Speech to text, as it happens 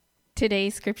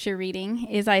Today's scripture reading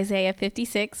is Isaiah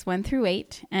 56, 1 through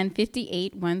 8, and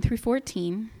 58, 1 through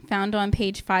 14, found on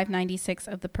page 596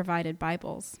 of the provided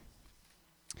Bibles.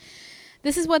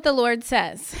 This is what the Lord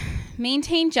says: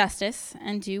 "Maintain justice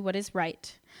and do what is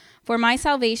right, for my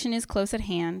salvation is close at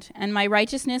hand, and my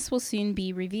righteousness will soon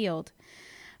be revealed.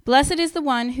 Blessed is the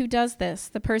one who does this,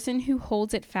 the person who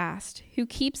holds it fast, who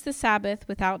keeps the Sabbath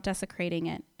without desecrating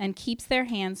it, and keeps their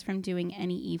hands from doing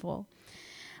any evil.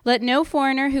 Let no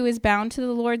foreigner who is bound to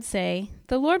the Lord say,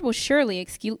 'The Lord will surely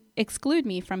exclude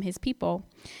me from his people.'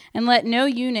 And let no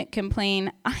eunuch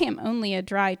complain, 'I am only a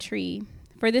dry tree.'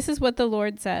 For this is what the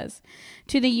Lord says: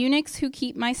 to the eunuchs who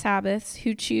keep my Sabbaths,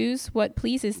 who choose what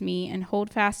pleases me and hold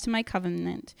fast to my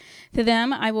covenant, to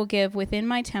them I will give within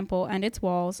my temple and its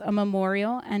walls a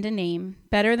memorial and a name,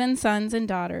 better than sons and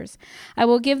daughters. I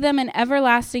will give them an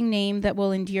everlasting name that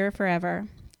will endure forever.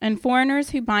 And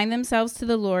foreigners who bind themselves to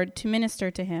the Lord to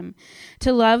minister to him,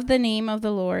 to love the name of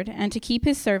the Lord, and to keep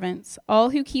his servants,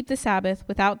 all who keep the Sabbath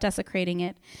without desecrating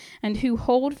it, and who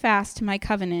hold fast to my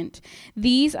covenant,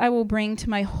 these I will bring to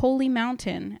my holy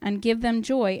mountain, and give them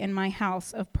joy in my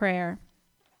house of prayer.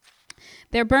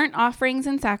 Their burnt offerings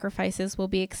and sacrifices will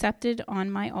be accepted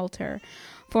on my altar,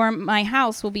 for my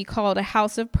house will be called a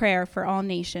house of prayer for all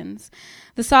nations.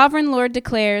 The sovereign Lord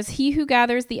declares, he who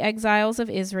gathers the exiles of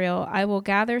Israel, I will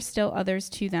gather still others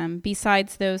to them,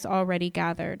 besides those already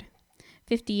gathered."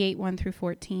 58, 1 through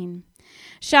 14.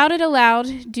 "Shout it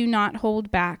aloud, do not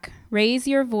hold back. Raise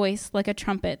your voice like a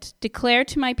trumpet. Declare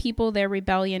to my people their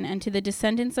rebellion, and to the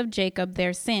descendants of Jacob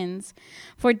their sins.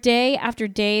 For day after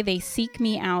day they seek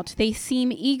me out. They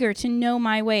seem eager to know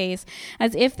my ways,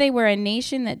 as if they were a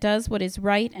nation that does what is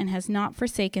right and has not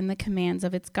forsaken the commands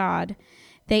of its God.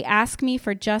 They ask me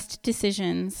for just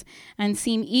decisions, and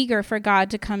seem eager for God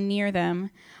to come near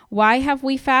them. Why have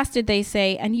we fasted, they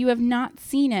say, and you have not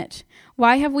seen it?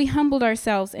 Why have we humbled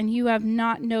ourselves, and you have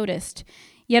not noticed?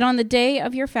 Yet on the day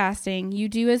of your fasting, you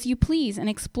do as you please and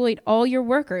exploit all your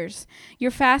workers.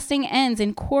 Your fasting ends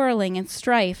in quarreling and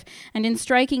strife, and in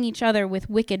striking each other with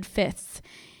wicked fists.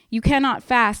 You cannot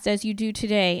fast as you do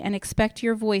today and expect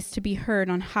your voice to be heard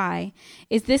on high.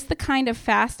 Is this the kind of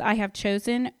fast I have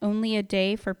chosen, only a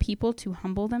day for people to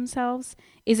humble themselves?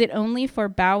 Is it only for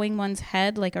bowing one's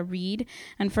head like a reed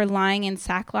and for lying in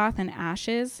sackcloth and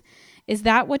ashes? Is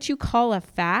that what you call a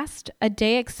fast, a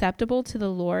day acceptable to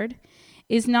the Lord?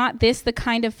 Is not this the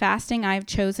kind of fasting I have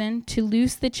chosen, to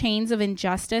loose the chains of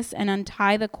injustice and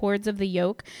untie the cords of the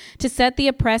yoke, to set the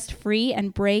oppressed free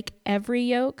and break every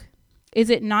yoke? Is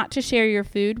it not to share your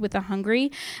food with the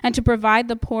hungry, and to provide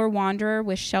the poor wanderer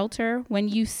with shelter, when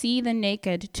you see the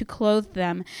naked, to clothe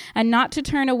them, and not to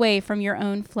turn away from your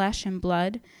own flesh and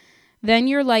blood? Then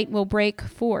your light will break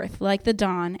forth like the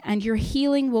dawn, and your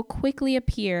healing will quickly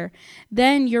appear.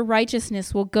 Then your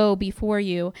righteousness will go before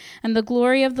you, and the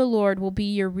glory of the Lord will be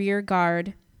your rear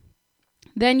guard.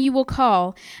 Then you will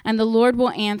call, and the Lord will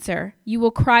answer. You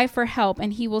will cry for help,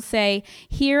 and he will say,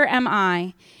 'Here am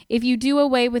I.' If you do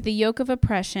away with the yoke of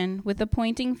oppression, with the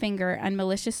pointing finger and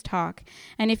malicious talk,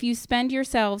 and if you spend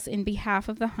yourselves in behalf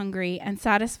of the hungry and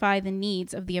satisfy the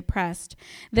needs of the oppressed,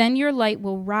 then your light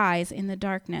will rise in the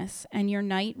darkness, and your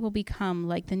night will become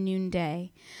like the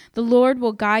noonday. The Lord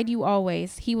will guide you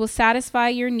always. He will satisfy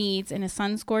your needs in a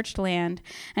sun-scorched land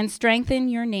and strengthen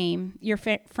your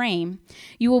frame.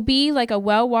 You will be like a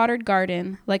well-watered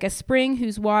garden, like a spring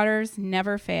whose waters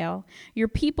never fail. Your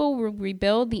people will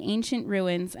rebuild the ancient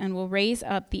ruins and will raise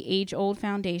up the age-old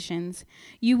foundations.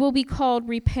 You will be called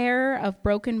repairer of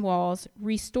broken walls,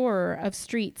 restorer of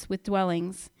streets with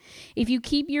dwellings. If you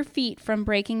keep your feet from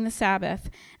breaking the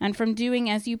Sabbath and from doing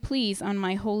as you please on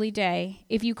my holy day,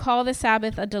 if you call the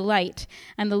Sabbath a delight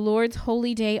and the Lord's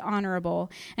holy day honorable,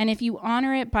 and if you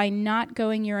honor it by not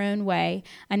going your own way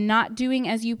and not doing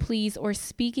as you please or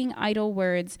speaking idle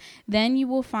words, then you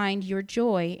will find your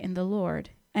joy in the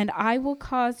Lord. And I will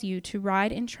cause you to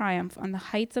ride in triumph on the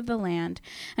heights of the land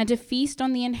and to feast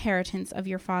on the inheritance of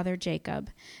your father Jacob."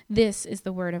 This is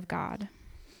the word of God.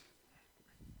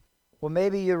 Well,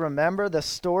 maybe you remember the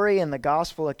story in the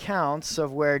gospel accounts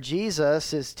of where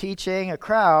Jesus is teaching a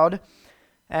crowd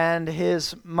and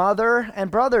his mother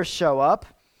and brothers show up,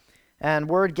 and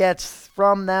word gets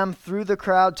from them through the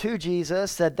crowd to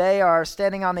Jesus that they are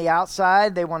standing on the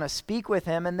outside. They want to speak with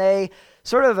him, and they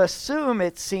sort of assume,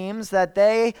 it seems, that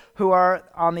they who are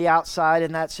on the outside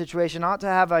in that situation ought to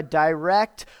have a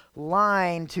direct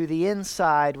line to the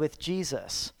inside with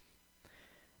Jesus.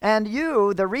 And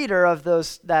you, the reader of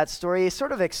that story,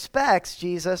 sort of expects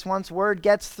Jesus, once word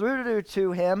gets through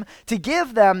to him, to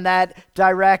give them that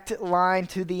direct line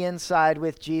to the inside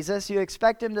with Jesus. You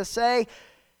expect him to say,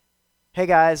 hey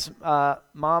guys,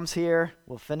 mom's here.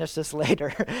 We'll finish this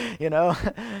later.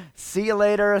 See you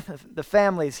later. The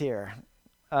family's here.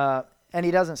 And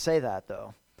he doesn't say that,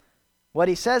 though. What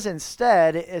he says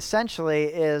instead, essentially,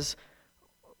 is,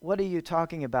 what are you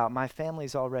talking about? My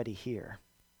family's already here.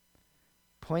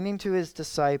 Pointing to his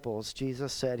disciples,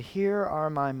 Jesus said, here are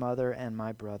my mother and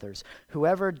my brothers.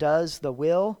 Whoever does the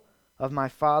will of my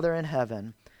Father in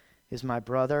heaven is my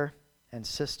brother and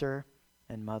sister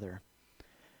and mother.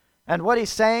 And what he's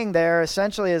saying there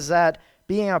essentially is that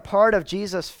being a part of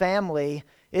Jesus' family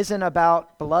isn't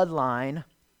about bloodline,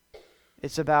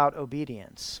 it's about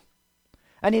obedience.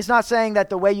 And he's not saying that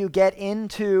the way you get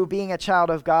into being a child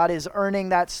of God is earning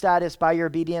that status by your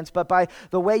obedience, but by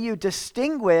the way you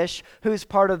distinguish who's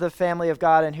part of the family of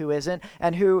God and who isn't,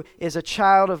 and who is a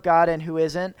child of God and who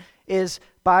isn't, is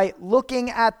by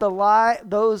looking at the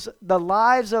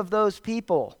lives of those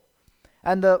people.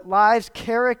 And the lives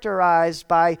characterized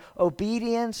by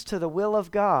obedience to the will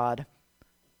of God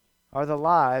are the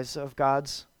lives of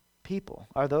God's people,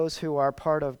 are those who are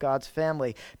part of God's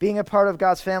family. Being a part of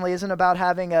God's family isn't about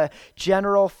having a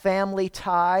general family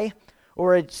tie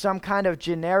or some kind of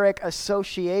generic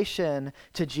association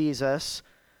to Jesus,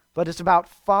 but it's about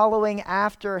following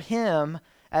after him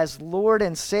as Lord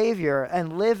and Savior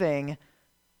and living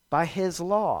by his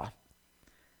law.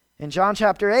 In John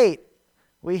chapter 8,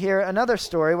 we hear another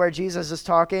story where Jesus is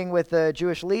talking with the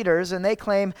Jewish leaders, and they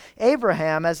claim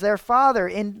Abraham as their father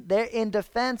in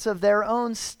defense of their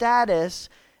own status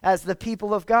as the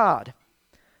people of God.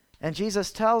 And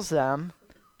Jesus tells them,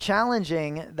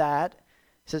 challenging that,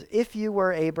 he says, if you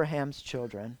were Abraham's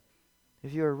children,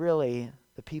 if you were really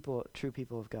the true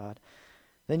people of God,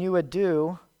 then you would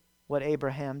do what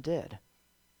Abraham did.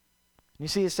 You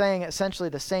see, he's saying essentially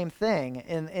the same thing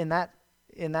in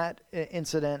that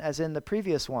incident as in the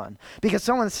previous one. Because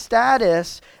someone's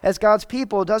status as God's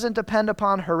people doesn't depend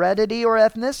upon heredity or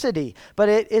ethnicity, but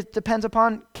it depends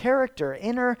upon character,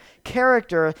 inner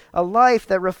character, a life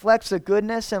that reflects the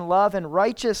goodness and love and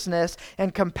righteousness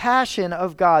and compassion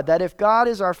of God. That if God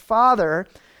is our Father,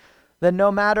 then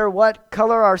no matter what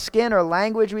color our skin or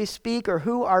language we speak or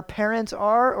who our parents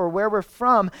are or where we're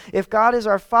from, if God is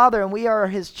our Father and we are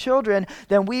his children,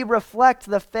 then we reflect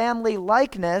the family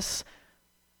likeness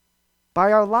by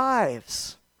our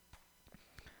lives.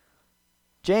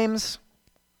 James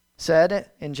said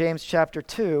in James chapter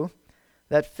 2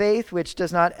 that faith which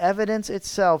does not evidence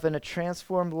itself in a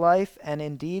transformed life and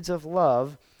in deeds of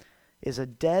love is a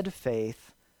dead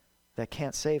faith that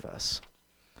can't save us.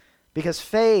 Because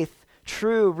faith,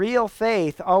 true, real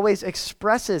faith, always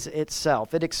expresses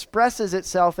itself. It expresses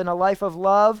itself in a life of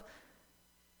love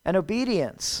and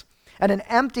obedience. And an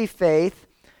empty faith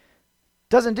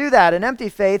doesn't do that. An empty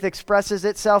faith expresses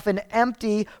itself in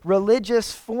empty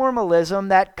religious formalism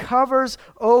that covers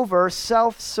over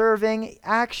self-serving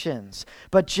actions.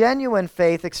 But genuine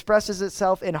faith expresses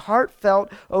itself in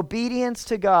heartfelt obedience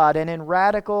to God and in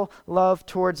radical love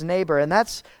towards neighbor. And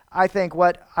that's, I think,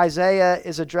 what Isaiah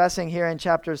is addressing here in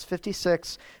chapters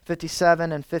 56,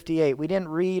 57, and 58. We didn't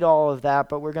read all of that,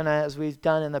 but we're going to, as we've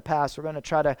done in the past, we're going to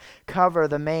try to cover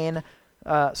the main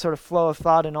sort of flow of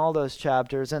thought in all those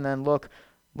chapters and then look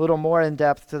a little more in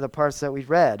depth to the parts that we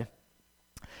read.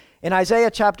 In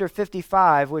Isaiah chapter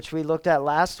 55, which we looked at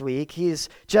last week, he's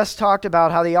just talked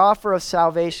about how the offer of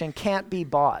salvation can't be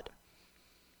bought.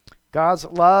 God's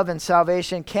love and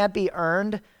salvation can't be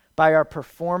earned by our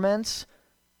performance,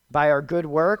 by our good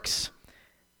works,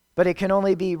 but it can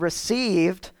only be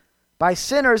received by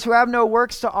sinners who have no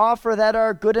works to offer that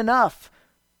are good enough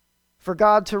for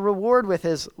God to reward with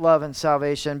his love and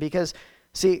salvation. Because,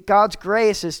 see, God's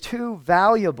grace is too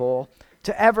valuable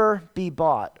to ever be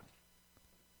bought.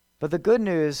 But the good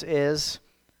news is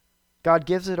God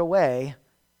gives it away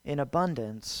in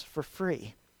abundance for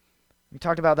free. We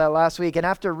talked about that last week. And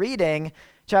after reading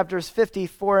chapters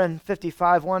 54 and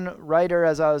 55, one writer,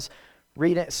 as I was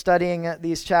studying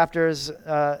these chapters,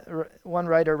 one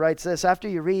writer writes this: after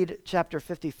you read chapter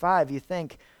 55, you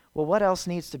think, well, what else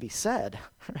needs to be said,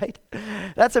 right?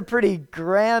 That's a pretty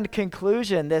grand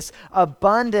conclusion, this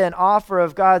abundant offer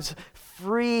of God's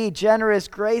free, generous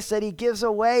grace that he gives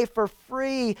away for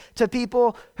free to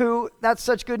people who, that's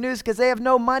such good news because they have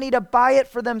no money to buy it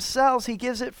for themselves. He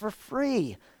gives it for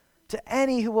free to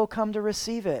any who will come to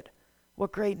receive it.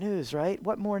 What great news, right?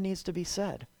 What more needs to be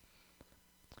said?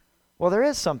 Well, there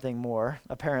is something more,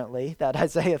 apparently, that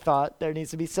Isaiah thought there needs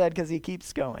to be said because he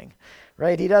keeps going,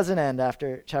 right? He doesn't end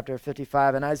after chapter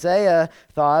 55. And Isaiah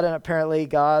thought, and apparently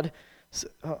God,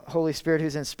 Holy Spirit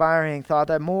who's inspiring, thought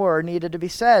that more needed to be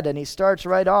said. And he starts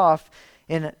right off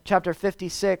in chapter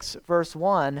 56, verse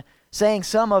 1, saying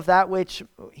some of that which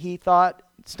he thought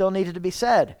still needed to be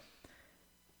said.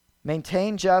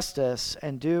 Maintain justice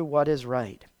and do what is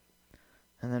right.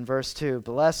 And then verse 2,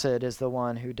 blessed is the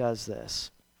one who does this.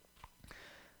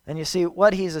 And you see,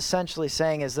 what he's essentially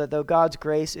saying is that though God's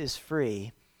grace is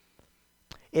free,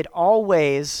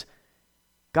 God's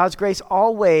grace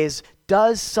always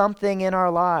does something in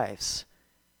our lives.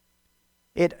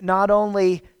 It not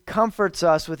only comforts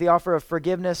us with the offer of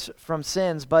forgiveness from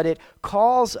sins, but it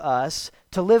calls us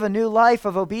to live a new life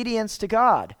of obedience to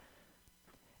God.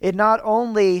 It not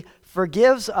only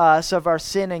forgives us of our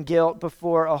sin and guilt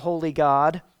before a holy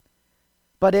God,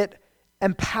 but it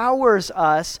empowers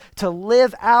us to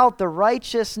live out the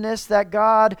righteousness that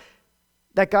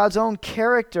God's own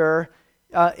character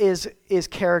is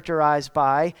characterized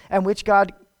by, and which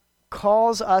God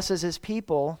calls us as his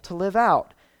people to live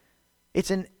out.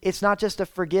 It's not just a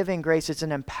forgiving grace, it's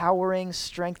an empowering,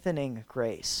 strengthening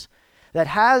grace that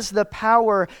has the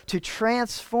power to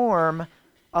transform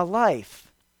a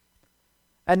life.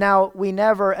 And now, we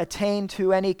never attain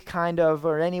to any kind of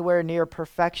or anywhere near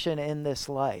perfection in this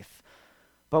life.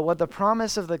 But what the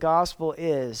promise of the gospel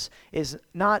is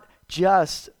not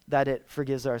just that it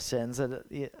forgives our sins.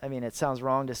 I mean, it sounds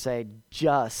wrong to say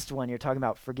just when you're talking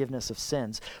about forgiveness of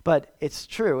sins. But it's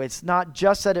true. It's not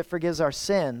just that it forgives our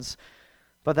sins,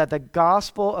 but that the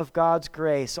gospel of God's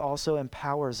grace also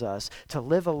empowers us to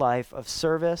live a life of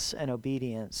service and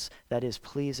obedience that is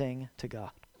pleasing to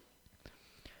God.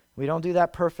 We don't do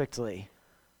that perfectly,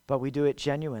 but we do it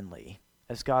genuinely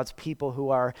as God's people who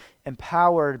are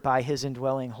empowered by his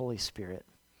indwelling Holy Spirit.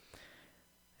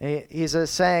 He's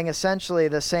saying essentially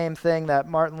the same thing that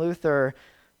Martin Luther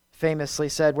famously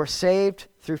said, we're saved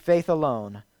through faith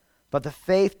alone, but the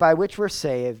faith by which we're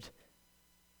saved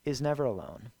is never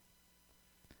alone.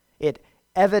 It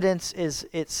evidences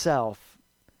itself.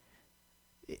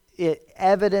 It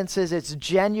evidences its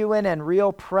genuine and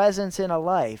real presence in a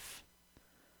life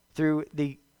through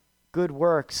the good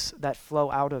works that flow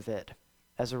out of it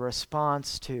as a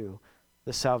response to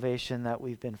the salvation that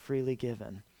we've been freely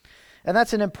given. And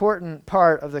that's an important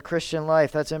part of the Christian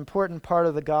life. That's an important part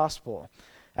of the gospel,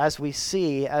 as we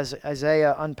see as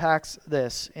Isaiah unpacks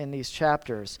this in these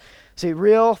chapters. See,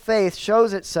 real faith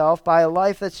shows itself by a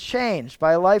life that's changed,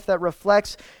 by a life that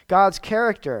reflects God's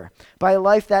character, by a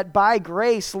life that by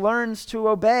grace learns to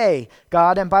obey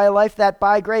God, and by a life that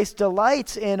by grace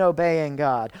delights in obeying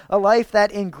God, a life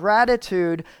that in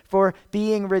gratitude for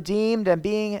being redeemed and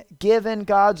being given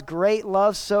God's great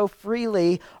love so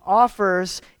freely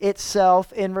offers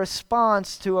itself in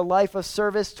response to a life of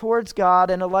service towards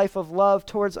God and a life of love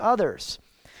towards others.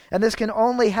 And this can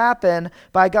only happen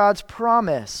by God's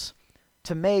promise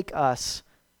to make us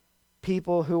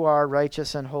people who are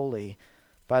righteous and holy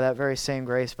by that very same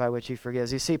grace by which he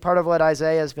forgives. You see, part of what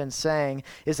Isaiah has been saying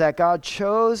is that God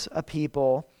chose a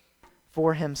people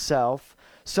for himself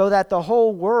so that the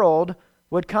whole world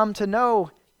would come to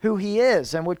know who he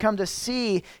is and would come to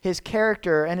see his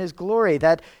character and his glory,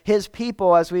 that his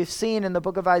people, as we've seen in the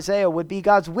book of Isaiah, would be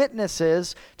God's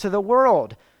witnesses to the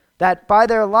world, that by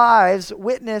their lives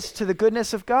witness to the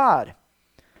goodness of God.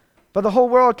 But the whole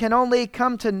world can only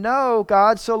come to know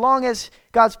God so long as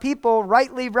God's people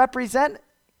rightly represent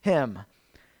him.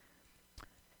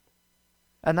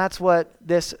 And that's what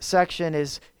this section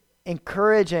is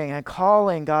encouraging and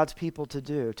calling God's people to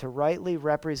do, to rightly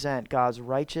represent God's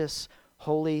righteous,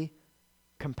 holy,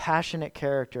 compassionate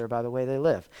character by the way they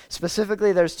live.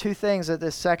 Specifically, there's two things that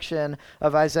this section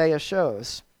of Isaiah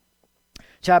shows.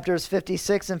 Chapters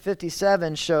 56 and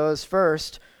 57 shows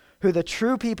first who the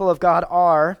true people of God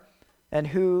are and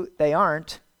who they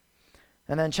aren't.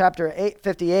 And then chapter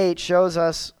 58 shows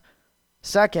us,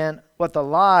 second, what the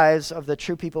lives of the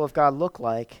true people of God look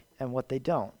like and what they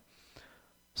don't.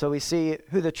 So we see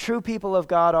who the true people of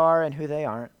God are and who they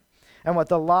aren't, and what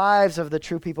the lives of the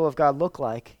true people of God look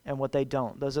like and what they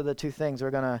don't. Those are the two things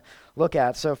we're going to look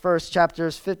at. So first,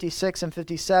 chapters 56 and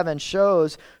 57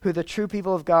 shows who the true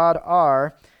people of God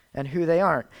are and who they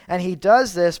aren't. And he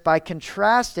does this by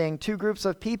contrasting two groups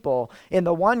of people. In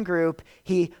the one group,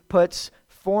 he puts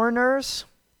foreigners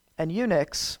and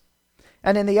eunuchs,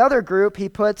 and in the other group, he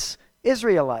puts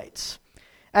Israelites.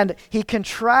 And he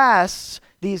contrasts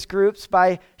these groups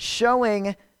by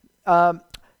showing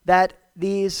that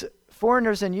these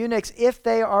foreigners and eunuchs, if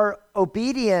they are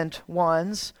obedient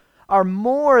ones, are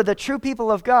more the true people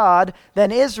of God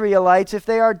than Israelites if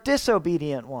they are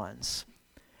disobedient ones.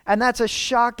 And that's a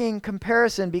shocking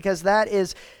comparison, because that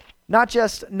is not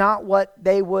just not what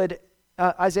they would,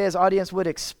 Isaiah's audience would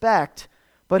expect,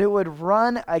 but it would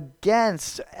run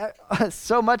against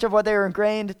so much of what they were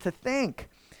ingrained to think.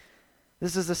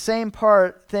 This is the same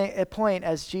point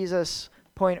as Jesus'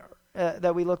 point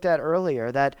that we looked at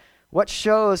earlier, that what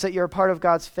shows that you're a part of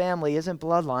God's family isn't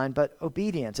bloodline, but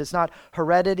obedience. It's not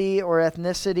heredity or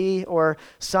ethnicity or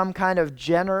some kind of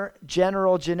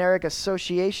general generic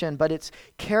association, but it's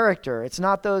character. It's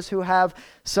not those who have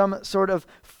some sort of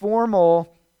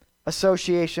formal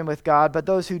association with God, but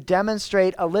those who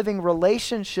demonstrate a living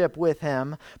relationship with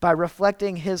him by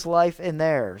reflecting his life in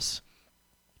theirs.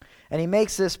 And he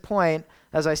makes this point,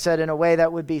 as I said, in a way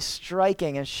that would be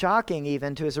striking and shocking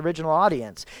even to his original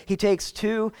audience. He takes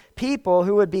two people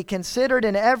who would be considered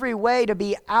in every way to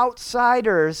be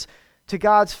outsiders to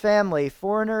God's family,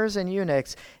 foreigners and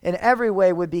eunuchs, in every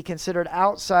way would be considered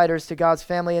outsiders to God's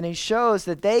family, and he shows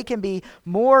that they can be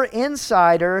more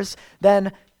insiders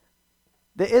than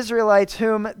the Israelites,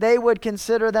 whom they would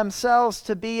consider themselves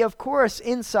to be, of course,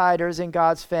 insiders in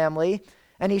God's family.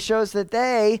 And he shows that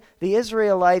they, the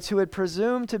Israelites who would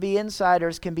presume to be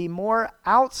insiders, can be more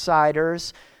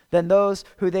outsiders than those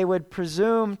who they would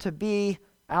presume to be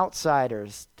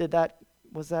outsiders.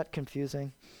 Was that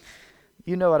confusing?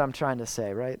 You know what I'm trying to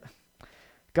say, right?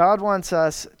 God wants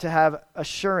us to have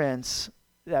assurance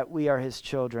that we are his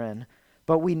children,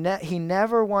 but he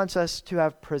never wants us to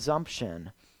have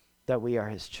presumption that we are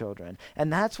his children.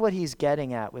 And that's what he's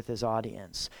getting at with his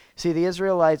audience. See, the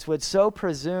Israelites would so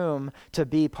presume to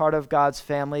be part of God's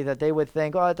family that they would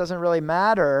think, oh, it doesn't really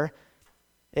matter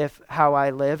how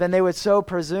I live. And they would so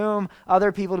presume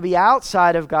other people to be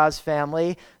outside of God's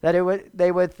family that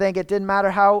they would think it didn't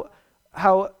matter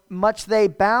how much they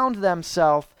bound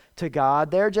themselves to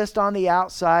God. They're just on the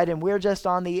outside and we're just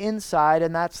on the inside,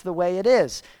 and that's the way it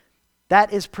is.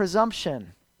 That is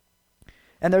presumption.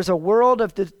 And there's a world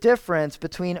of difference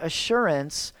between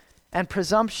assurance and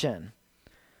presumption.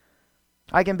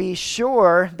 I can be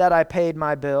sure that I paid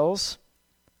my bills,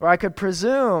 or I could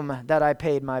presume that I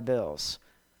paid my bills.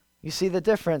 You see the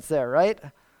difference there, right?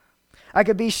 I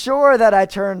could be sure that I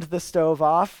turned the stove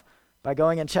off by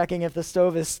going and checking if the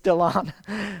stove is still on.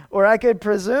 Or I could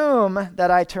presume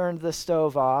that I turned the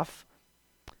stove off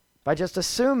by just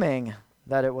assuming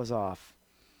that it was off.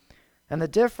 And the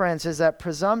difference is that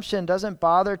presumption doesn't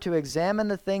bother to examine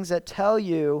the things that tell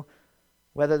you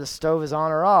whether the stove is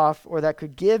on or off, or that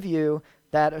could give you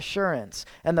that assurance.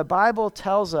 And the Bible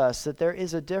tells us that there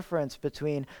is a difference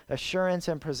between assurance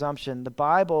and presumption. The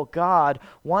Bible, God,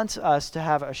 wants us to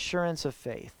have assurance of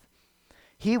faith.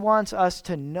 He wants us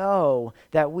to know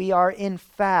that we are in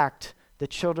fact the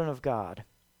children of God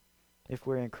if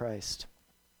we're in Christ.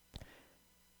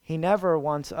 He never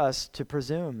wants us to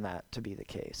presume that to be the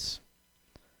case.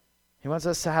 He wants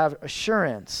us to have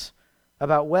assurance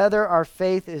about whether our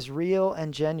faith is real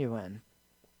and genuine.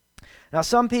 Now,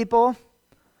 some people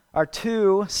are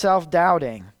too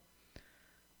self-doubting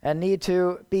and need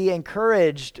to be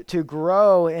encouraged to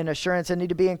grow in assurance and need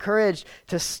to be encouraged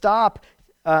to stop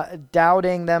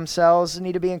doubting themselves, and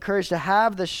need to be encouraged to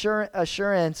have the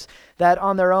assurance that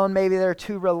on their own maybe they're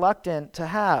too reluctant to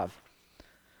have.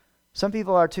 Some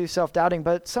people are too self-doubting,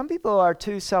 but some people are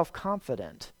too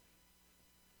self-confident.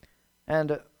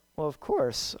 And, well, of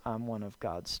course, I'm one of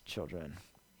God's children.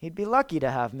 He'd be lucky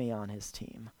to have me on his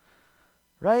team,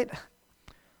 right?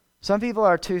 Some people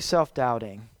are too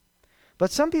self-doubting,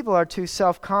 but some people are too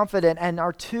self-confident and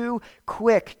are too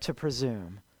quick to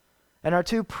presume and are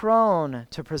too prone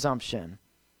to presumption.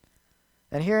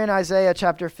 And here in Isaiah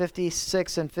chapter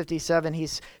 56 and 57,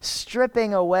 he's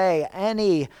stripping away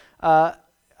any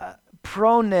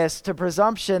proneness to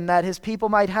presumption that his people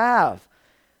might have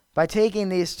by taking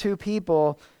these two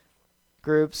people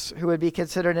groups who would be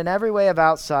considered in every way of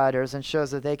outsiders, and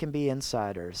shows that they can be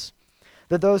insiders.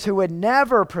 That those who would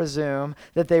never presume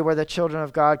that they were the children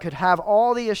of God could have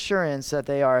all the assurance that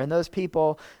they are. And those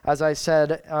people, as I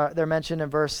said, they're mentioned in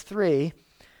verse 3,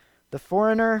 the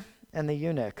foreigner and the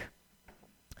eunuch.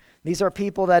 These are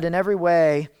people that in every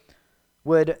way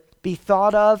would be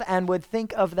thought of and would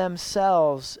think of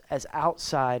themselves as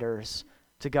outsiders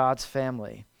to God's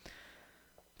family.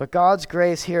 But God's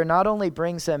grace here not only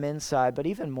brings them inside, but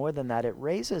even more than that, it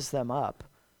raises them up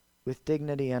with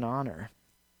dignity and honor.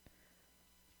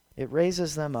 It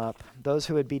raises them up, those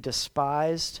who would be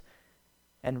despised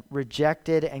and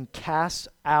rejected and cast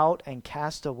out and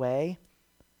cast away.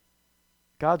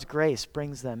 God's grace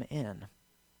brings them in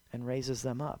and raises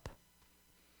them up.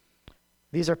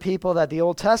 These are people that the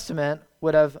Old Testament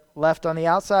would have left on the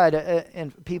outside,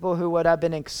 and people who would have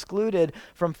been excluded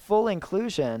from full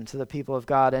inclusion to the people of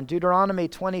God. And Deuteronomy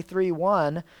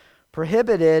 23:1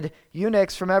 prohibited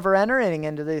eunuchs from ever entering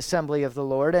into the assembly of the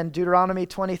Lord, and Deuteronomy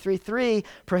 23:3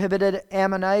 prohibited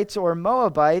Ammonites or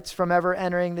Moabites from ever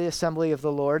entering the assembly of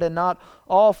the Lord. And not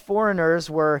all foreigners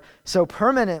were so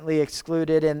permanently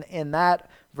excluded in that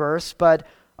verse, but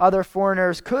other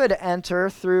foreigners could enter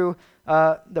through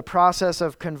the process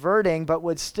of converting, but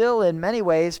would still in many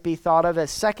ways be thought of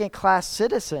as second-class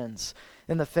citizens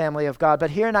in the family of God.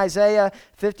 But here in Isaiah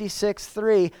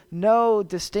 56:3, no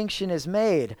distinction is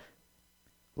made.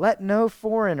 Let no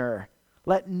foreigner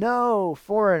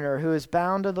who is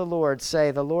bound to the Lord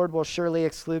say, the Lord will surely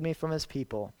exclude me from his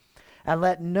people. And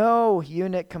let no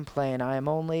eunuch complain, I am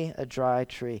only a dry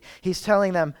tree. He's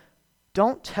telling them,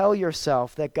 don't tell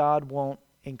yourself that God won't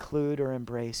include or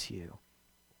embrace you.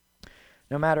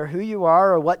 No matter who you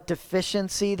are or what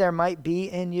deficiency there might be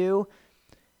in you,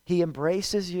 he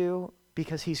embraces you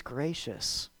because he's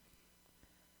gracious.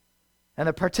 And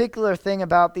the particular thing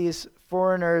about these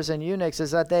foreigners and eunuchs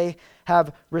is that they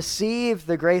have received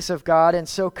the grace of God and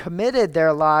so committed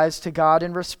their lives to God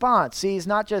in response. See, he's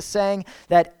not just saying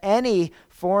that any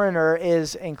foreigner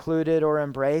is included or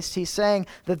embraced. He's saying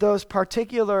that those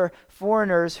particular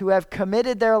foreigners who have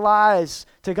committed their lives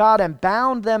to God and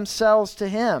bound themselves to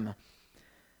him,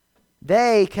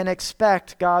 they can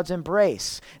expect God's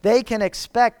embrace. They can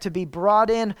expect to be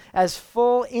brought in as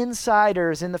full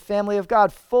insiders in the family of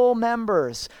God, full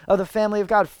members of the family of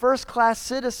God, first-class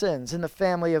citizens in the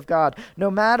family of God.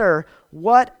 No matter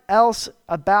what else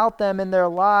about them in their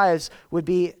lives would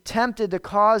be tempted to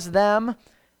cause them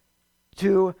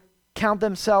to count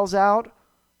themselves out,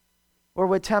 or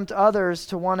would tempt others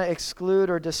to want to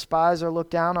exclude or despise or look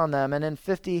down on them. And in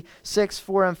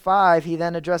 56:4-5, he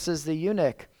then addresses the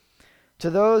eunuch. To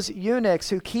those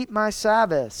eunuchs who keep my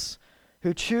Sabbaths,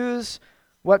 who choose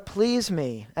what please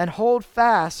me, and hold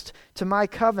fast to my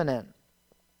covenant,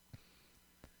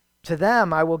 to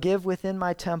them I will give within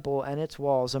my temple and its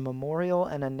walls a memorial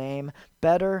and a name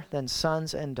better than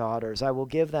sons and daughters. I will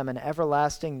give them an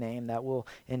everlasting name that will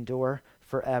endure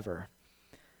forever.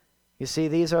 You see,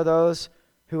 these are those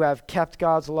who have kept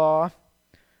God's law,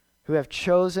 who have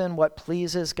chosen what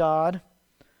pleases God,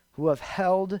 who have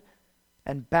held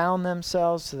and bound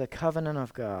themselves to the covenant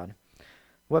of God.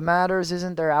 What matters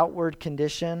isn't their outward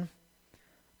condition,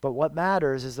 but what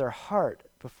matters is their heart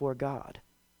before God.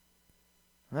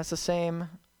 And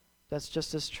that's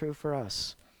just as true for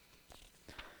us.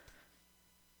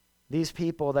 These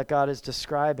people that God is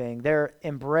describing, they're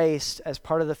embraced as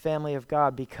part of the family of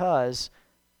God because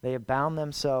they have bound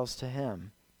themselves to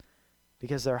him,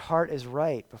 because their heart is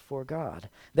right before God.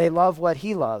 They love what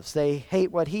he loves. They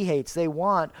hate what he hates. They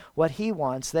want what he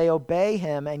wants. They obey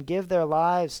him and give their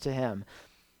lives to him.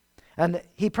 And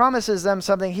he promises them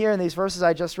something here in these verses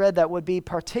I just read that would be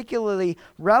particularly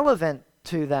relevant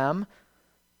to them,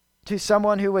 to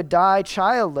someone who would die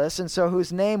childless and so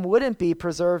whose name wouldn't be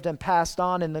preserved and passed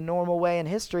on in the normal way in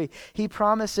history. He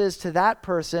promises to that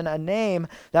person a name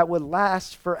that would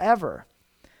last forever.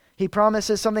 He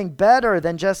promises something better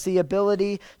than just the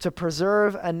ability to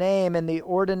preserve a name in the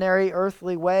ordinary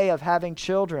earthly way of having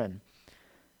children.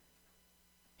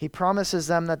 He promises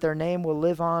them that their name will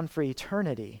live on for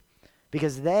eternity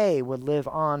because they would live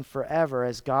on forever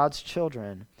as God's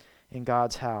children in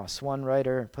God's house. One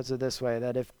writer puts it this way,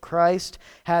 that if Christ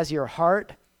has your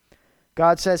heart,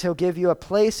 God says he'll give you a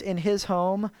place in his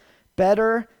home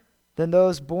better than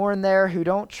those born there who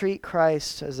don't treat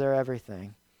Christ as their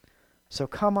everything. So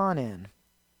come on in.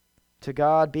 To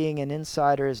God, being an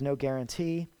insider is no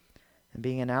guarantee, and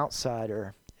being an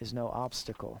outsider is no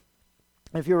obstacle.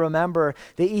 If you remember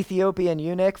the Ethiopian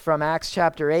eunuch from Acts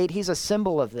chapter 8, he's a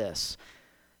symbol of this.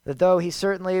 That though he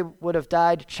certainly would have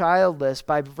died childless,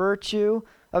 by virtue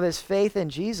of his faith in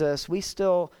Jesus, we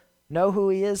still know who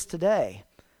he is today.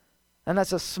 And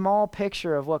that's a small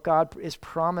picture of what God is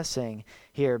promising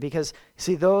here. Because,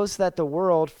 see, those that the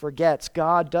world forgets,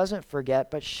 God doesn't forget,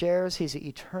 but shares his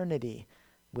eternity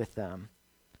with them.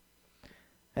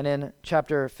 And in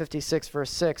chapter 56, verse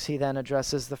 6, he then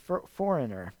addresses the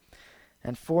foreigner.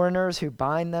 And foreigners who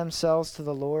bind themselves to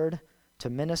the Lord, to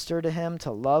minister to him,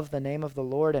 to love the name of the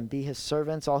Lord and be his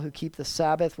servants, all who keep the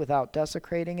Sabbath without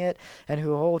desecrating it, and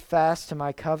who hold fast to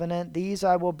my covenant, these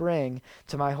I will bring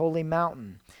to my holy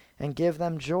mountain, and give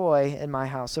them joy in my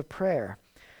house of prayer.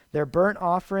 Their burnt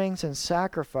offerings and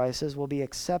sacrifices will be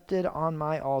accepted on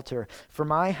my altar, for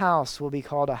my house will be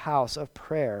called a house of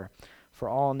prayer for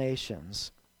all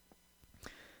nations.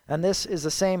 And this is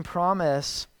the same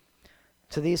promise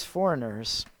to these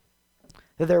foreigners,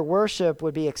 that their worship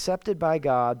would be accepted by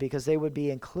God because they would be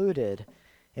included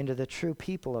into the true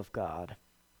people of God.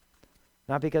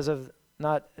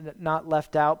 Not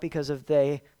left out because of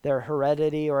their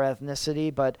heredity or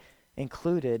ethnicity, but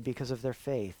included because of their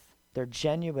faith, their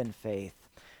genuine faith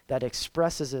that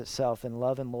expresses itself in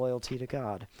love and loyalty to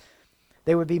God.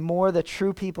 They would be more the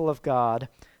true people of God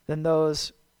than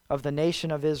those of the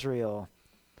nation of Israel,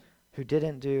 who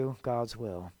didn't do God's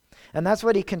will. And that's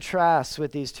what he contrasts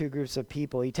with these two groups of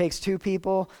people. He takes two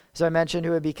people, as I mentioned,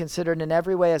 who would be considered in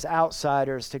every way as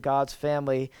outsiders to God's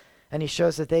family, and he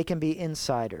shows that they can be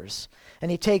insiders.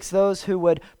 And he takes those who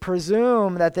would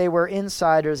presume that they were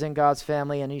insiders in God's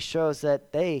family, and he shows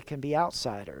that they can be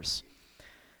outsiders.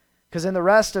 Because in the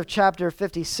rest of chapter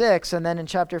 56 and then in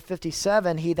chapter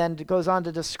 57, he then goes on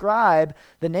to describe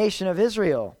the nation of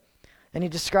Israel. And he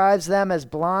describes them as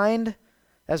blind,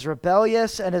 as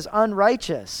rebellious, and as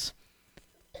unrighteous.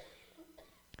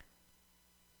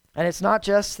 And it's not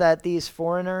just that these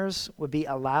foreigners would be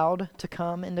allowed to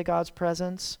come into God's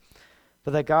presence,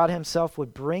 but that God himself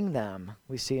would bring them,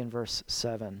 we see in verse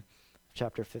 7,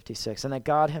 chapter 56, and that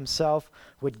God himself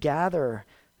would gather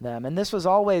them. And this was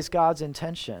always God's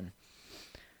intention.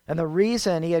 And the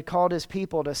reason he had called his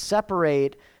people to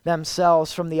separate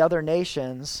themselves from the other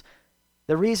nations,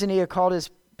 the reason he had called his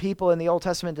people in the Old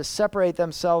Testament to separate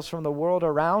themselves from the world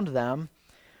around them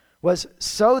was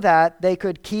so that they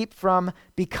could keep from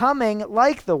becoming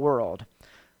like the world,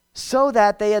 so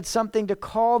that they had something to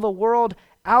call the world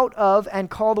out of and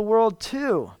call the world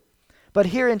to. But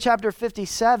here in chapter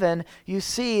 57, you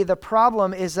see the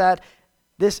problem is that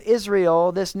this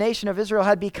Israel, this nation of Israel,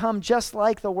 had become just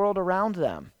like the world around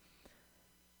them.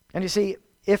 And you see,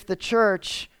 if the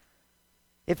church,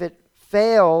 if it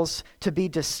fails to be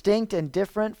distinct and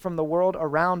different from the world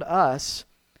around us,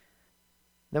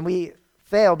 then we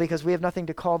fail because we have nothing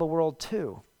to call the world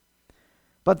to.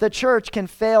 But the church can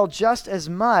fail just as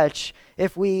much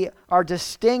if we are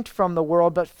distinct from the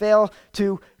world, but fail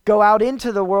to go out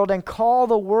into the world and call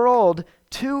the world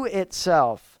to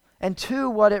itself and to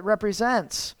what it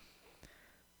represents.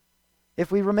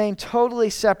 If we remain totally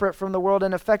separate from the world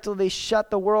and effectively shut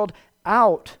the world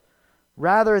out,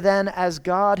 rather than as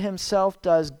God himself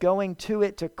does, going to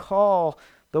it to call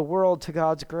the world to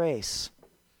God's grace.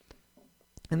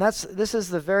 And this is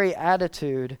the very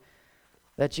attitude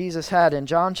that Jesus had. In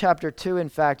John chapter 2, in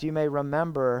fact, you may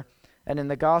remember, and in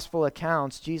the gospel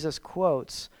accounts, Jesus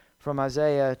quotes from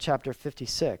Isaiah chapter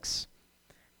 56.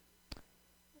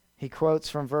 He quotes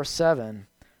from verse 7,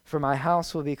 "For my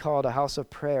house will be called a house of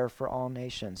prayer for all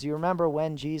nations." You remember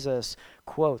when Jesus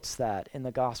quotes that in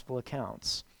the gospel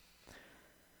accounts.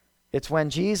 It's when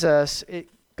Jesus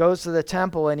goes to the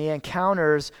temple and he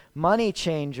encounters money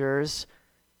changers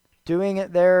doing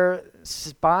their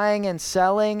buying and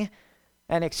selling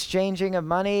and exchanging of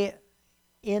money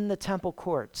in the temple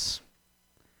courts.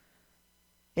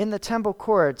 In the temple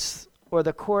courts, or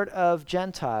the court of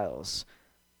Gentiles,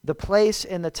 the place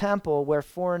in the temple where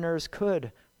foreigners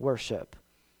could worship.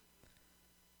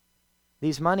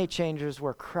 These money changers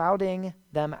were crowding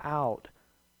them out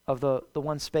of the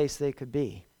one space they could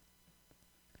be.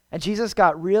 And Jesus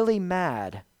got really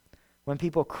mad when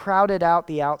people crowded out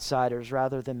the outsiders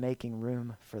rather than making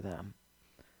room for them.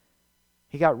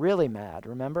 He got really mad,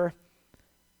 remember?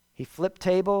 He flipped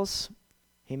tables,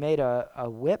 he made a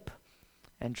whip,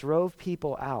 and drove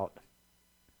people out.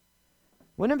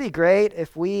 Wouldn't it be great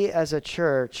if we as a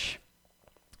church,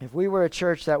 if we were a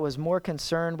church that was more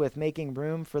concerned with making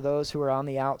room for those who are on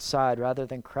the outside rather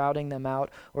than crowding them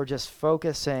out or just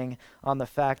focusing on the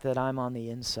fact that I'm on the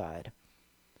inside?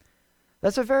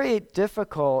 That's a very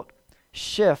difficult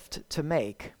shift to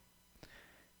make.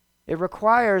 It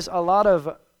requires a lot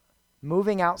of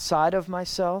moving outside of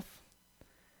myself.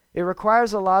 It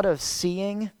requires a lot of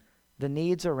seeing the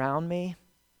needs around me.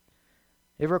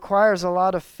 It requires a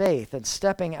lot of faith and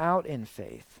stepping out in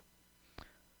faith.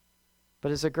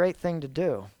 But it's a great thing to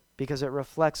do because it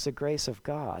reflects the grace of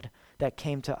God that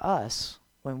came to us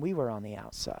when we were on the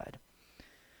outside.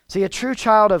 See, a true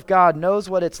child of God knows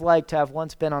what it's like to have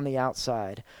once been on the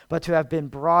outside, but to have been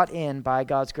brought in by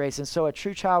God's grace. And so a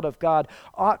true child of God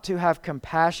ought to have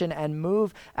compassion and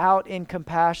move out in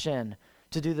compassion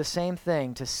to do the same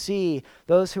thing, to see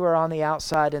those who are on the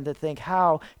outside and to think,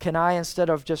 how can I, instead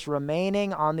of just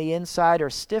remaining on the inside or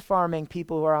stiff-arming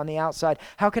people who are on the outside,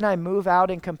 how can I move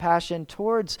out in compassion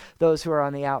towards those who are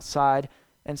on the outside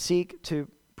and seek to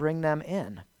bring them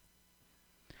in?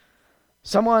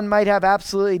 Someone might have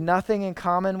absolutely nothing in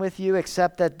common with you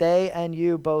except that they and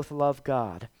you both love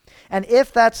God. And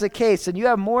if that's the case, then you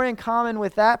have more in common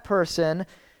with that person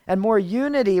and more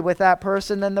unity with that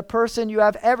person than the person you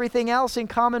have everything else in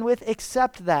common with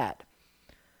except that.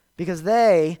 Because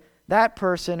that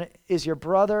person is your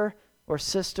brother or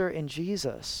sister in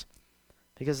Jesus.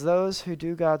 Because those who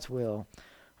do God's will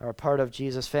are a part of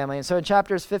Jesus' family. And so in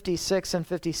chapters 56 and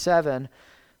 57,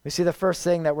 we see the first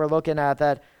thing that we're looking at,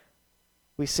 that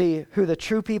we see who the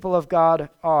true people of God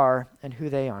are and who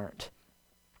they aren't.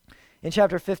 In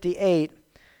chapter 58,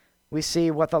 we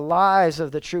see what the lives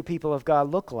of the true people of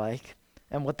God look like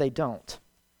and what they don't.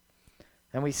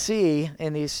 And we see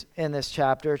in this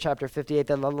chapter 58,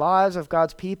 that the lives of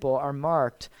God's people are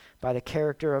marked by the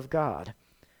character of God.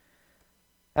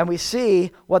 And we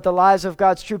see what the lives of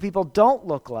God's true people don't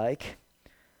look like.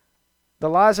 The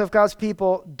lives of God's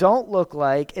people don't look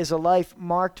like is a life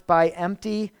marked by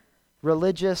empty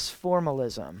religious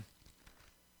formalism.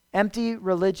 Empty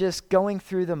religious going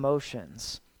through the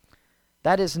motions.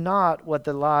 That is not what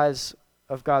the lives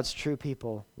of God's true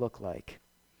people look like.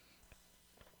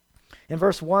 In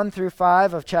verse 1 through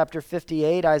 5 of chapter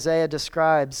 58, Isaiah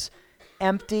describes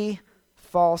empty,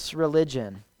 false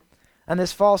religion. And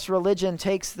this false religion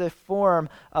takes the form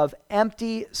of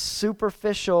empty,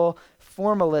 superficial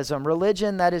formalism.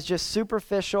 Religion that is just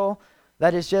superficial,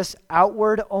 that is just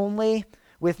outward only,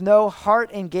 with no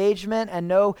heart engagement and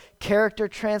no character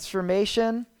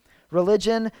transformation.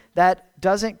 Religion that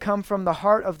doesn't come from the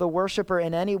heart of the worshiper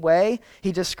in any way.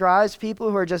 He describes people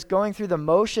who are just going through the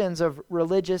motions of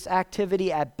religious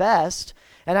activity at best.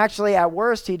 And actually at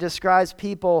worst, he describes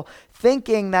people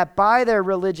thinking that by their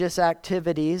religious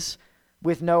activities,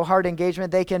 with no heart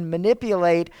engagement, they can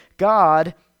manipulate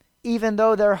God, even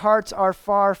though their hearts are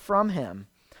far from him.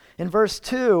 In verse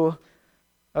 2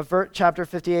 of chapter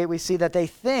 58, we see that they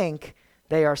think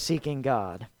they are seeking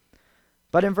God.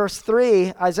 But in verse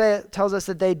 3, Isaiah tells us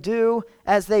that they do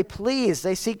as they please.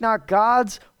 They seek not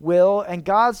God's will and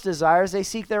God's desires. They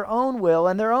seek their own will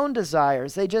and their own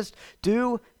desires. They just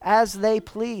do as they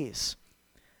please.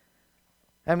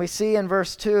 And we see in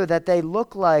verse 2 that they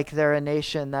look like they're a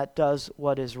nation that does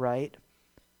what is right,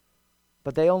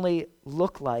 but they only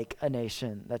look like a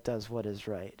nation that does what is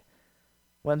right.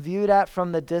 When viewed at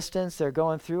from the distance, they're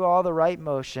going through all the right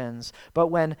motions, but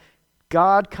when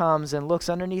God comes and looks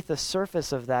underneath the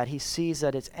surface of that, he sees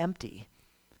that it's empty,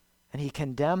 and he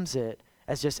condemns it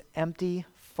as just empty,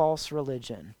 false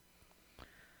religion.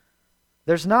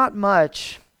 There's not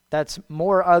much that's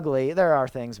more ugly. There are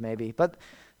things maybe, but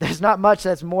there's not much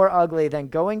that's more ugly than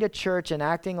going to church and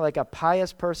acting like a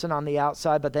pious person on the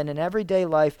outside, but then in everyday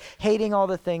life, hating all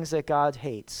the things that God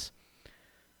hates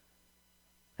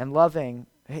and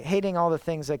hating all the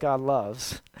things that God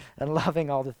loves and loving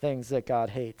all the things that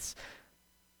God hates.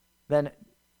 Then,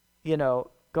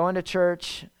 going to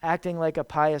church, acting like a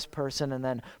pious person, and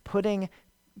then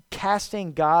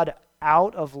casting God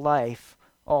out of life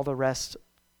all the rest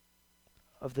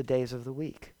of the days of the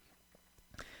week.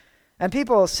 And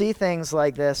people see things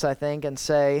like this, I think, and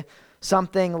say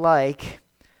something like,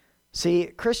 see,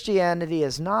 Christianity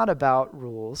is not about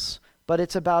rules, but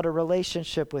it's about a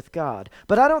relationship with God.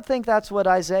 But I don't think that's what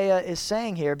Isaiah is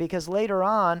saying here, because later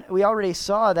on, we already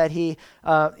saw that he,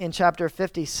 in chapter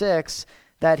 56,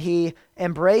 that he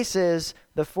embraces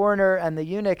the foreigner and the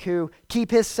eunuch who keep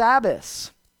his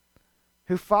Sabbaths,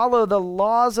 who follow the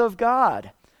laws of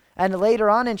God. And later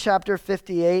on in chapter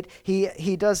 58,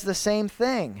 he does the same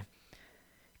thing.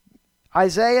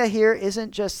 Isaiah here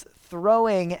isn't just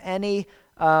throwing any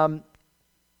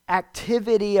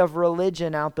activity of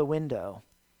religion out the window.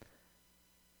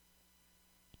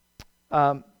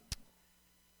 But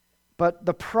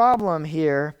the problem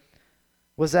here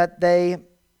was that they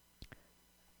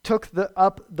took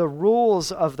up the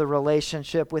rules of the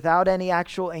relationship without any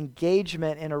actual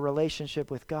engagement in a relationship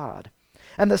with God.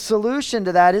 And the solution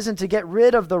to that isn't to get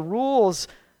rid of the rules,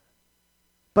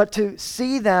 but to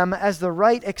see them as the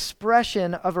right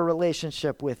expression of a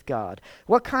relationship with God.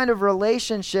 What kind of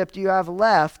relationship do you have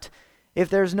left if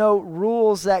there's no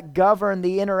rules that govern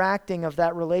the interacting of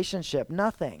that relationship?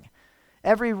 Nothing.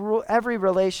 Every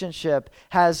relationship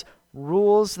has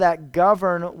rules that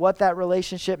govern what that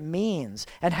relationship means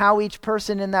and how each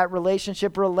person in that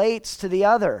relationship relates to the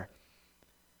other.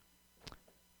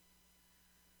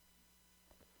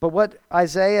 But what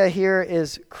Isaiah here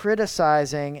is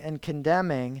criticizing and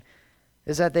condemning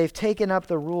is that they've taken up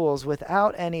the rules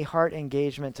without any heart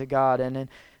engagement to God. And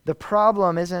the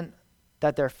problem isn't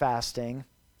that they're fasting.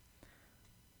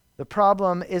 The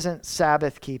problem isn't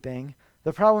Sabbath keeping.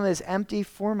 The problem is empty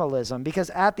formalism, because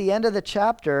at the end of the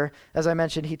chapter, as I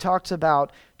mentioned, he talks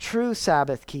about true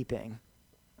Sabbath keeping.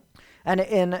 And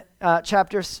in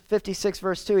chapter 56,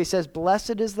 verse 2, he says,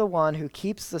 "Blessed is the one who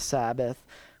keeps the Sabbath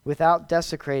without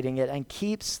desecrating it, and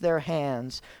keeps their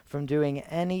hands from doing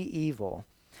any evil."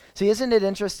 See, isn't it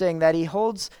interesting that he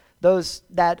holds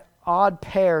that odd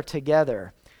pair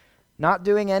together, not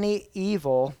doing any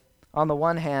evil on the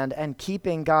one hand and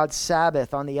keeping God's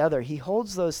Sabbath on the other? He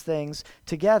holds those things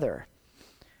together.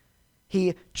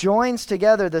 He joins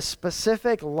together the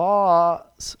specific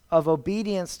laws of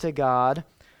obedience to God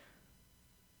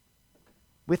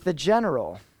with the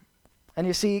general And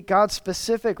you see, God's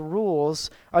specific rules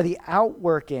are the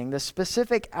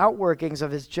specific outworkings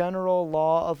of his general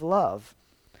law of love.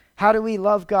 How do we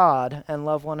love God and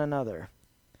love one another?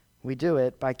 We do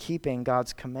it by keeping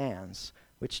God's commands,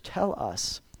 which tell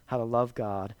us how to love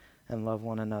God and love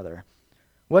one another.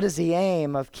 What is the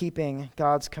aim of keeping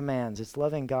God's commands? It's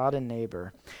loving God and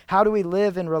neighbor. How do we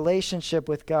live in relationship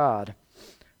with God?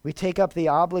 We take up the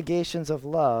obligations of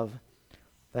love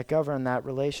that govern that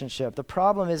relationship. The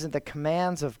problem isn't the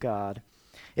commands of God.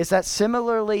 It's that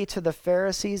similarly to the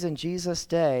Pharisees in Jesus'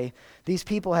 day, these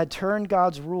people had turned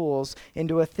God's rules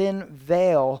into a thin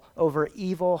veil over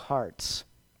evil hearts.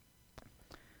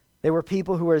 They were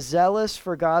people who were zealous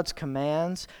for God's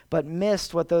commands, but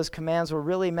missed what those commands were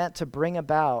really meant to bring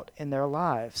about in their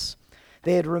lives.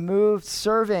 They had removed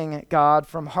serving God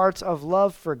from hearts of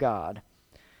love for God,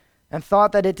 and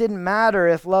thought that it didn't matter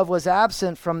if love was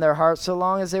absent from their hearts so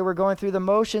long as they were going through the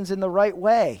motions in the right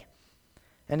way.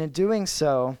 And in doing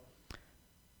so,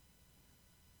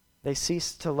 they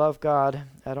ceased to love God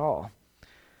at all.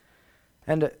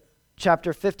 And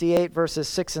chapter 58, verses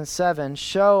 6 and 7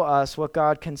 show us what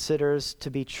God considers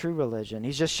to be true religion.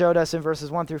 He's just showed us in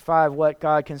verses 1 through 5 what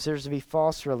God considers to be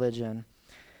false religion.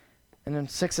 And in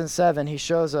 6 and 7, he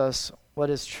shows us what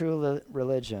is true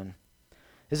religion.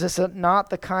 Is this not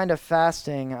the kind of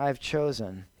fasting I've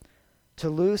chosen? To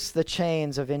loose the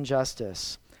chains of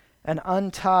injustice and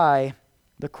untie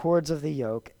the cords of the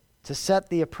yoke, to set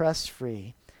the oppressed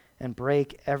free and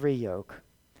break every yoke.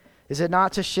 Is it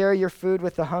not to share your food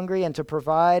with the hungry and to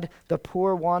provide the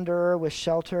poor wanderer with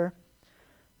shelter?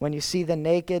 When you see the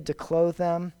naked, to clothe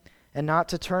them, and not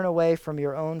to turn away from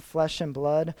your own flesh and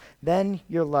blood, then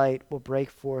your light will break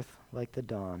forth like the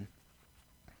dawn.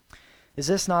 Is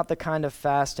this not the kind of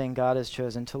fasting God has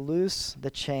chosen? To loose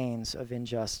the chains of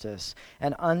injustice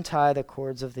and untie the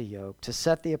cords of the yoke, to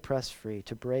set the oppressed free,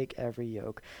 to break every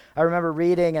yoke. I remember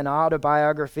reading an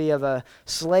autobiography of a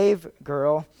slave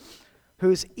girl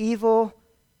whose evil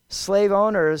slave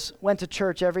owners went to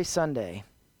church every Sunday.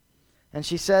 And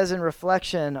she says in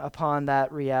reflection upon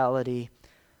that reality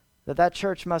that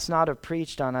church must not have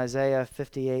preached on Isaiah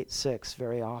 58:6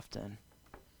 very often.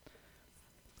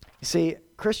 You see,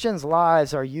 Christians'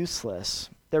 lives are useless.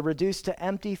 They're reduced to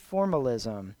empty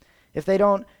formalism if they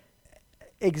don't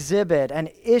exhibit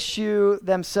and issue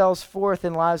themselves forth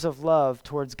in lives of love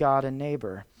towards God and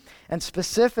neighbor. And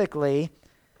specifically,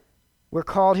 we're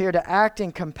called here to act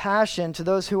in compassion to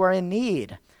those who are in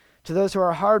need, to those who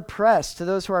are hard-pressed, to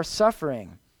those who are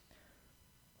suffering.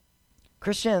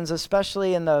 Christians,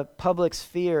 especially in the public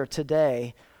sphere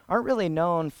today, aren't really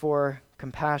known for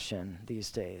compassion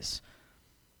these days.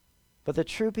 But the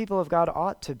true people of God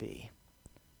ought to be.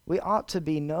 We ought to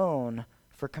be known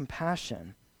for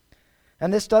compassion.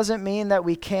 And this doesn't mean that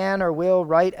we can or will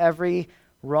right every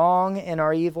wrong in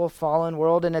our evil, fallen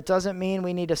world, and it doesn't mean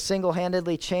we need to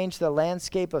single-handedly change the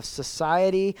landscape of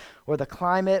society or the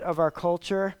climate of our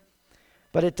culture,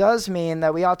 but it does mean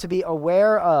that we ought to be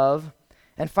aware of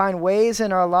and find ways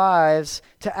in our lives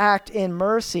to act in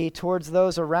mercy towards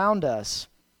those around us,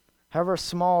 however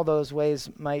small those ways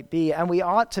might be. And we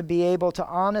ought to be able to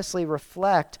honestly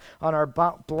reflect on our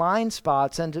blind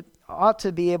spots and ought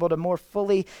to be able to more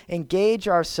fully engage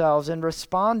ourselves in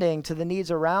responding to the needs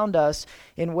around us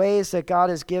in ways that God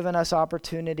has given us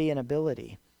opportunity and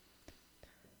ability.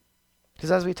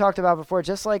 Because as we talked about before,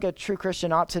 just like a true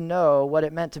Christian ought to know what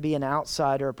it meant to be an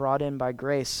outsider brought in by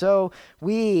grace, so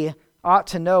we ought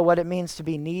to know what it means to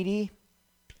be needy,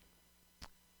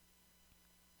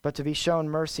 but to be shown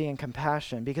mercy and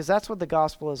compassion, because that's what the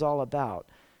gospel is all about.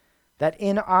 That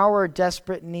in our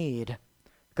desperate need,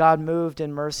 God moved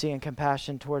in mercy and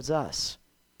compassion towards us.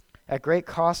 At great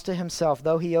cost to himself,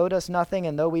 though he owed us nothing,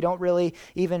 and though we don't really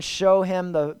even show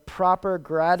him the proper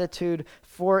gratitude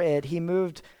for it, he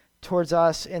moved towards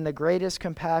us in the greatest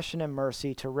compassion and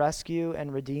mercy to rescue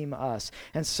and redeem us.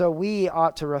 And so we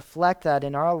ought to reflect that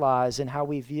in our lives in how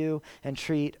we view and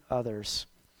treat others.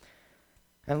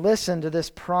 And listen to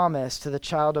this promise to the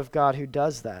child of God who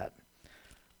does that.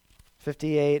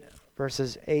 58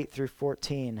 verses 8 through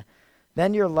 14.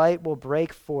 Then your light will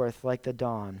break forth like the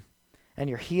dawn, and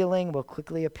your healing will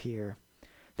quickly appear.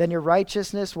 Then your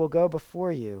righteousness will go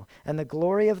before you, and the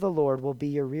glory of the Lord will be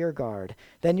your rear guard.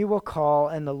 Then you will call,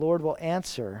 and the Lord will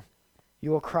answer.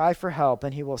 You will cry for help,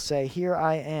 and he will say, "Here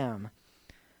I am."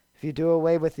 If you do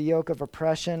away with the yoke of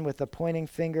oppression, with the pointing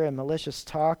finger and malicious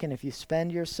talk, and if you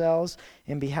spend yourselves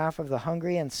in behalf of the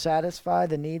hungry and satisfy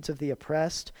the needs of the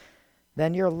oppressed,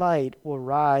 then your light will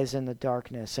rise in the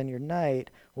darkness, and your night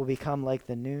will become like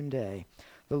the noonday.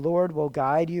 The Lord will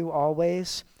guide you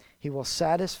always. He will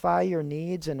satisfy your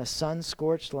needs in a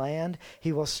sun-scorched land.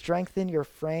 He will strengthen your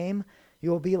frame.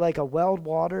 You will be like a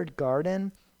well-watered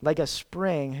garden, like a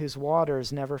spring whose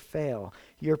waters never fail.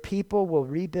 Your people will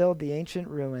rebuild the ancient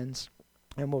ruins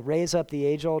and will raise up the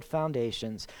age-old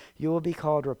foundations. You will be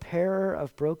called repairer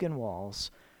of broken walls,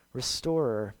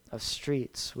 restorer of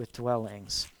streets with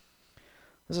dwellings.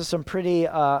 Those are some pretty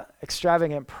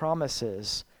extravagant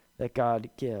promises that God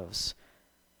gives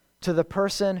to the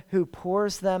person who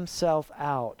pours themselves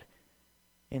out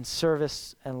in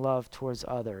service and love towards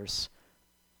others.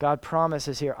 God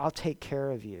promises here, I'll take care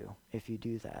of you if you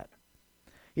do that.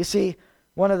 You see,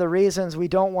 one of the reasons we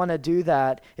don't want to do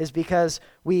that is because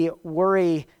we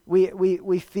worry,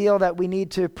 we feel that we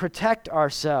need to protect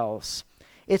ourselves.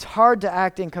 It's hard to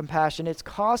act in compassion. It's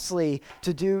costly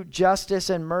to do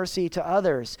justice and mercy to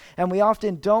others. And we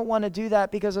often don't want to do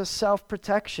that because of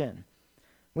self-protection.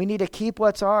 We need to keep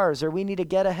what's ours, or we need to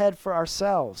get ahead for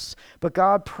ourselves. But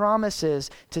God promises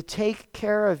to take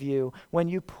care of you when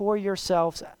you pour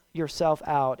yourself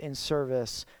out in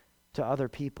service to other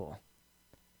people.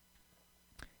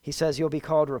 He says you'll be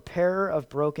called repairer of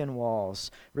broken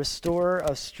walls, restorer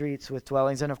of streets with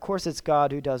dwellings. And of course it's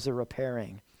God who does the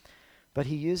repairing, but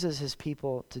he uses his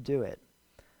people to do it.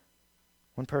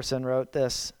 One person wrote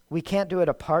this, we can't do it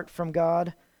apart from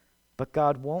God, but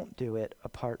God won't do it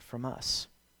apart from us.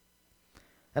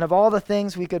 And of all the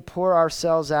things we could pour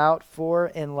ourselves out for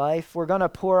in life, we're going to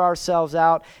pour ourselves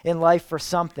out in life for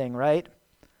something, right?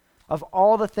 Of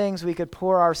all the things we could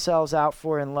pour ourselves out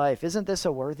for in life, isn't this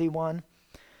a worthy one?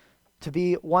 To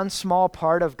be one small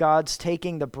part of God's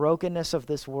taking the brokenness of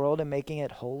this world and making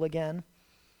it whole again?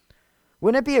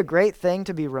 Wouldn't it be a great thing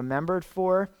to be remembered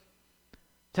for?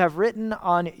 To have written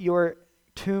on your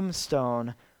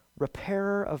tombstone,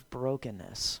 repairer of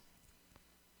brokenness.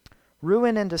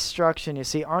 Ruin and destruction, you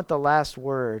see, aren't the last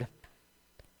word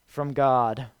from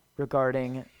God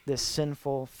regarding this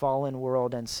sinful, fallen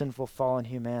world and sinful, fallen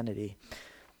humanity.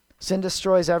 Sin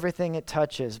destroys everything it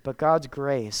touches, but God's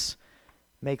grace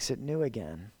makes it new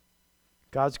again.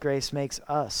 God's grace makes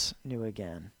us new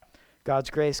again.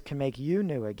 God's grace can make you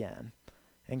new again.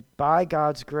 And by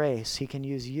God's grace, he can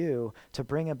use you to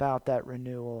bring about that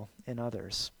renewal in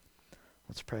others.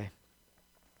 Let's pray.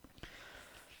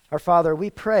 Our Father, we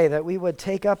pray that we would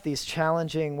take up these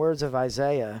challenging words of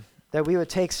Isaiah, that we would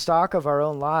take stock of our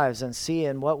own lives and see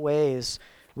in what ways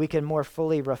we can more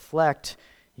fully reflect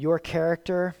your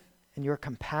character and your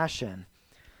compassion.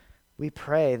 We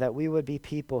pray that we would be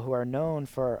people who are known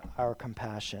for our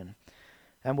compassion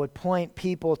and would point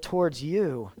people towards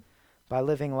you by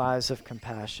living lives of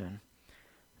compassion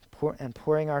and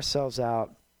pouring ourselves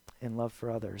out in love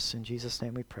for others. In Jesus'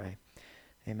 name we pray.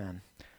 Amen.